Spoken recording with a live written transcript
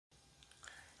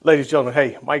Ladies and gentlemen,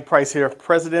 hey, Mike Price here,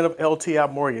 president of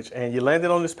LTI Mortgage, and you landed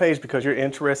on this page because you're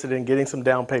interested in getting some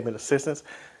down payment assistance.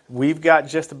 We've got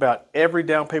just about every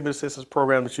down payment assistance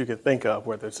program that you can think of,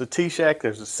 whether it's a T-Shack,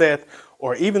 there's a Seth,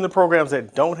 or even the programs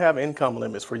that don't have income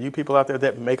limits for you people out there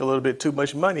that make a little bit too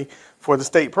much money for the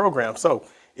state program. So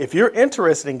if you're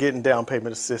interested in getting down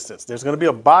payment assistance, there's going to be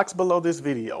a box below this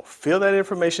video. Fill that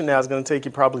information now. It's going to take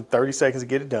you probably 30 seconds to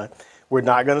get it done. We're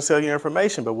not going to sell you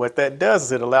information, but what that does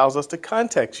is it allows us to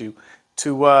contact you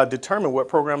to determine what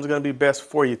programs are going to be best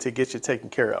for you to get you taken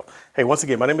care of. Hey, once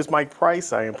again, my name is Mike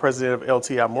Price. I am president of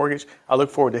LTI Mortgage. I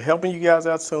look forward to helping you guys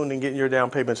out soon and getting your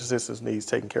down payment assistance needs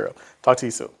taken care of. Talk to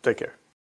you soon. Take care.